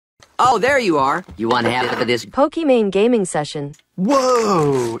Oh, there you are. You want half of this? Pokimane gaming session.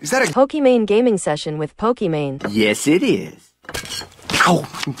 Whoa! Is that a... Pokimane gaming session with Pokimane. Yes, it is. Ow!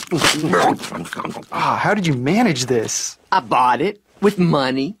 How did you manage this? I bought it with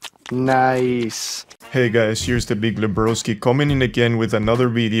money. Nice. Hey guys, here's the big Lebrowski coming in again with another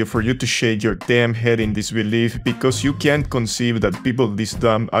video for you to shake your damn head in disbelief, because you can't conceive that people this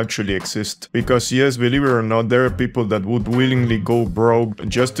dumb actually exist. Because yes, believe it or not, there are people that would willingly go broke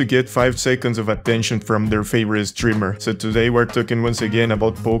just to get 5 seconds of attention from their favorite streamer. So today we're talking once again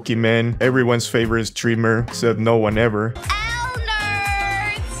about Pokimane, everyone's favorite streamer, said no one ever.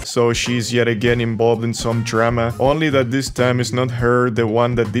 So she's yet again involved in some drama, only that this time it's not her the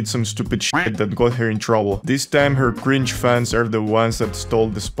one that did some stupid shit that got her in trouble. This time her cringe fans are the ones that stole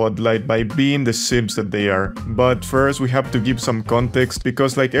the spotlight by being the simps that they are. But first we have to give some context,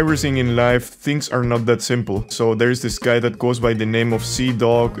 because like everything in life, things are not that simple. So there's this guy that goes by the name of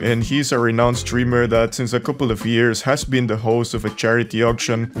cdawgva, and he's a renowned streamer that since a couple of years has been the host of a charity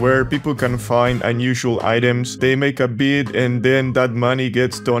auction where people can find unusual items, they make a bid, and then that money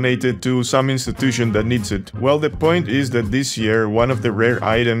gets donated to some institution that needs it. Well, the point is that this year, one of the rare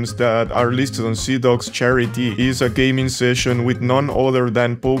items that are listed on cdawgva's charity is a gaming session with none other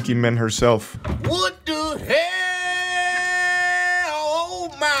than Pokimane herself. What the hell?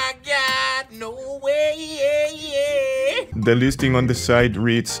 Oh my god, no way. The listing on the site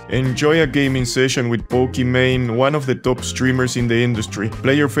reads, enjoy a gaming session with Pokimane, one of the top streamers in the industry.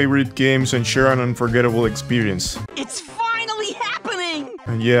 Play your favorite games and share an unforgettable experience. It's finally happening!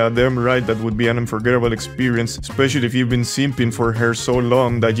 Yeah, damn right, that would be an unforgettable experience, especially if you've been simping for her so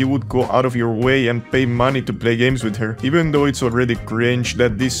long that you would go out of your way and pay money to play games with her. Even though it's already cringe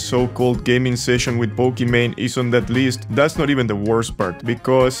that this so-called gaming session with Pokimane is on that list, that's not even the worst part,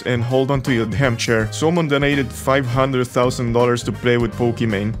 because, and hold on to your damn chair, someone donated $500,000 to play with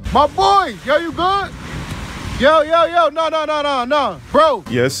Pokimane. My boy, yo, you good? Yo, no, bro.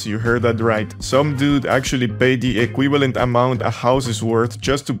 Yes, you heard that right. Some dude actually paid the equivalent amount a house is worth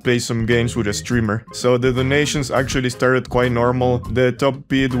just to play some games with a streamer. So the donations actually started quite normal. The top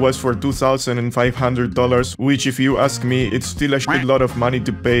bid was for $2,500, which if you ask me, it's still a shit lot of money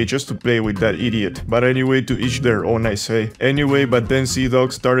to pay just to play with that idiot. But anyway, to each their own, I say. Anyway, but then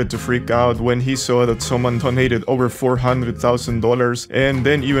cdawgva started to freak out when he saw that someone donated over $400,000 and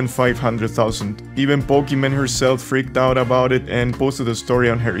then even $500,000. Even Pokimane herself freaked out about it and posted a story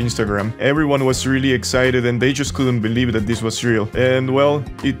on her Instagram. Everyone was really excited and they just couldn't believe that this was real. And well,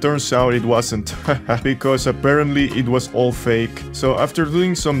 it turns out it wasn't, because apparently it was all fake. So after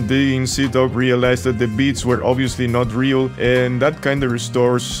doing some digging, cdawgva realized that the beats were obviously not real, and that kinda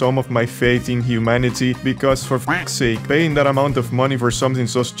restores some of my faith in humanity, because for fuck's sake, paying that amount of money for something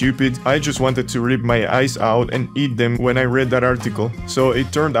so stupid, I just wanted to rip my eyes out and eat them when I read that article. So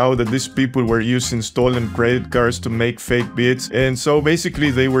it turned out that these people were using stolen credit cards to make fake bids, and so basically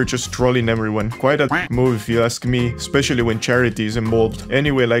they were just trolling everyone. Quite a move if you ask me, especially when charity is involved.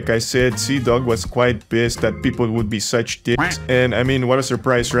 Anyway, like I said, cdawgva was quite pissed that people would be such dicks, and I mean, what a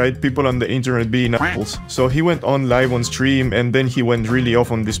surprise, right? People on the internet being assholes. So he went on live on stream and then he went really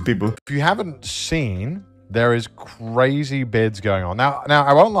off on these people. If you haven't seen, there is crazy bids going on. Now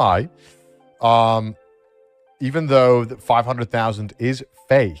I won't lie. Even though the 500,000 is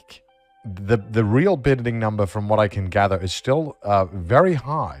fake, the real bidding number, from what I can gather, is still very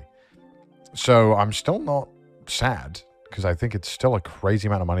high. So I'm still not sad, because I think it's still a crazy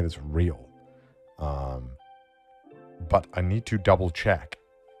amount of money that's real. But I need to double check.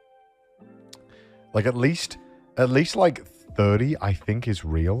 Like at least like 30, I think, is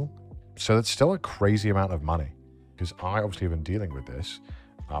real. So that's still a crazy amount of money. Because I obviously have been dealing with this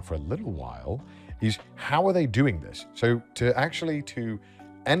for a little while. Is how are they doing this? So to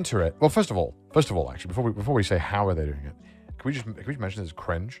enter it, well, first of all, actually, before we say how are they doing it, can we mention it's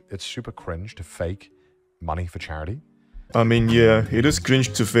cringe? It's super cringe to fake money for charity. I mean, yeah, it is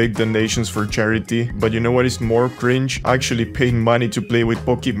cringe to fake donations for charity, but you know what is more cringe? Actually paying money to play with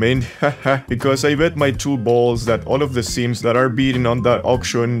Pokimane. Because I bet my 2 balls that all of the simps that are bidding on that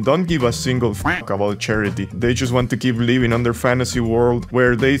auction don't give a single fuck about charity. They just want to keep living on their fantasy world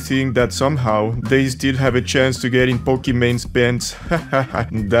where they think that somehow they still have a chance to get in Pokimane's pants.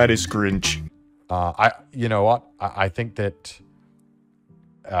 That is cringe. You know what? I think that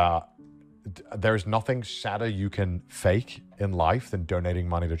there's nothing sadder you can fake in life than donating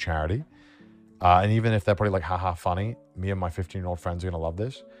money to charity. And even if they're probably like, haha, funny, me and my 15-year-old friends are going to love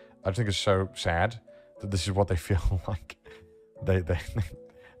this. I just think it's so sad that this is what they feel like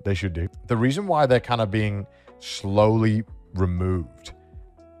they should do. The reason why they're kind of being slowly removed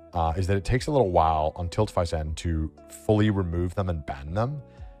is that it takes a little while on Tiltify's end to fully remove them and ban them.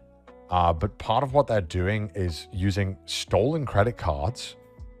 But part of what they're doing is using stolen credit cards,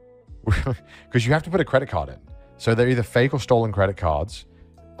 because you have to put a credit card in. So they're either fake or stolen credit cards,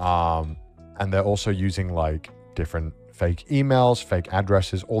 and they're also using like different fake emails, fake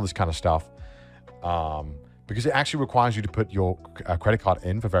addresses, all this kind of stuff, because it actually requires you to put your credit card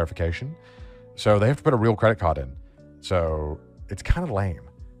in for verification. So they have to put a real credit card in. So it's kind of lame.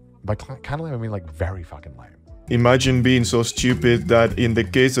 By kind of lame, I mean like very fucking lame. Imagine being so stupid that in the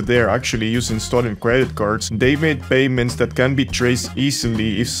case that they are actually using stolen credit cards, they made payments that can be traced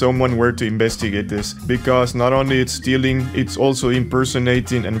easily if someone were to investigate this. Because not only it's stealing, it's also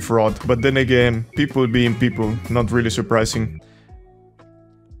impersonating and fraud. But then again, people being people, not really surprising.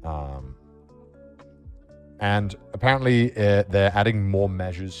 And apparently they're adding more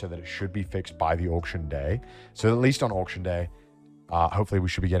measures so that it should be fixed by the auction day. So at least on auction day, hopefully we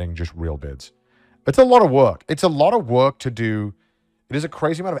should be getting just real bids. It's a lot of work. It's a lot of work to do. It is a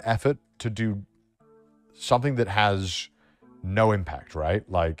crazy amount of effort to do something that has no impact, right?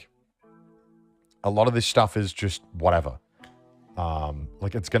 Like, a lot of this stuff is just whatever.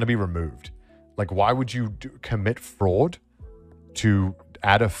 Like, it's going to be removed. Like, why would you commit fraud to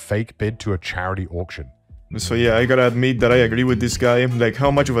add a fake bid to a charity auction? So yeah, I gotta admit that I agree with this guy. Like, how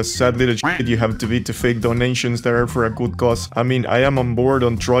much of a sad little shit you have to be to fake donations that are for a good cause. I mean, I am on board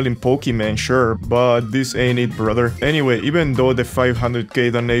on trolling Pokimane, sure, but this ain't it, brother. Anyway, even though the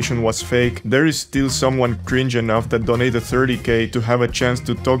 500k donation was fake, there is still someone cringe enough that donated 30k to have a chance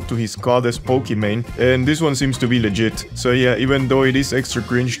to talk to his goddess Pokimane, and this one seems to be legit. So yeah, even though it is extra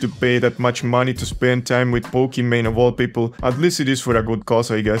cringe to pay that much money to spend time with Pokimane of all people, at least it is for a good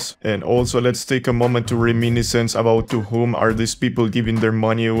cause, I guess. And also, let's take a moment to reminiscence about to whom are these people giving their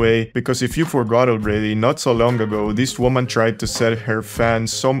money away, because if you forgot already, not so long ago this woman tried to sell her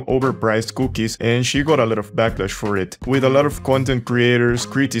fans some overpriced cookies and she got a lot of backlash for it, with a lot of content creators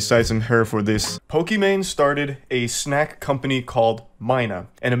criticizing her for this. Pokimane started a snack company called Mina,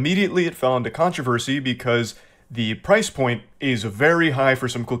 and immediately it fell into controversy because the price point is very high for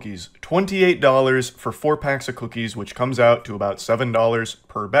some cookies. $28 for 4 packs of cookies, which comes out to about $7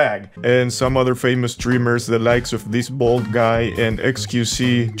 per bag. And some other famous streamers, the likes of this bald guy and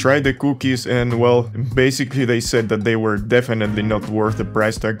XQC, tried the cookies and, well, basically they said that they were definitely not worth the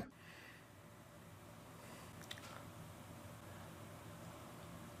price tag.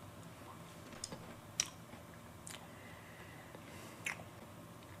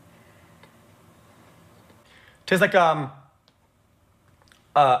 Tastes like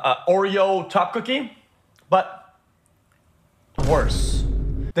Oreo top cookie, but worse.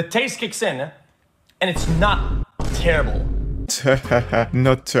 The taste kicks in, and it's not terrible.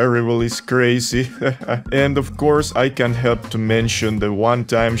 Not terrible is crazy. And of course, I can't help to mention the one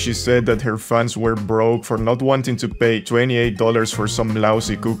time she said that her fans were broke for not wanting to pay $28 for some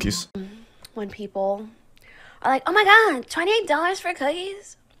lousy cookies. When people are like, oh my god, $28 for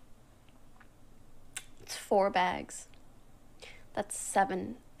cookies? It's 4 bags. That's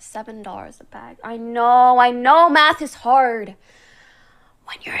 $7 a bag. I know math is hard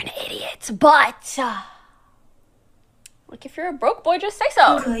when you're an idiot, but like if you're a broke boy, just say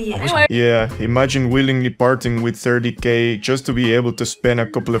so. Anyway. Yeah, imagine willingly parting with 30k just to be able to spend a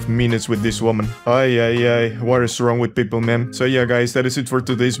couple of minutes with this woman. Ay, what is wrong with people, man? So yeah guys, that is it for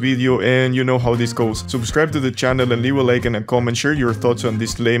today's video, and you know how this goes. Subscribe to the channel and leave a like and a comment. Share your thoughts on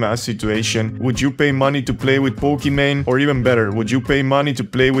this lame ass situation. Would you pay money to play with Pokimane? Or even better, would you pay money to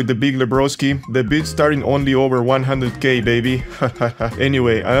play with the big Lebrowski? The bid starting only over 100k, baby.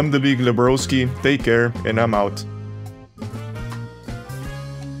 Anyway, I am the big Lebrowski. Take care, and I'm out.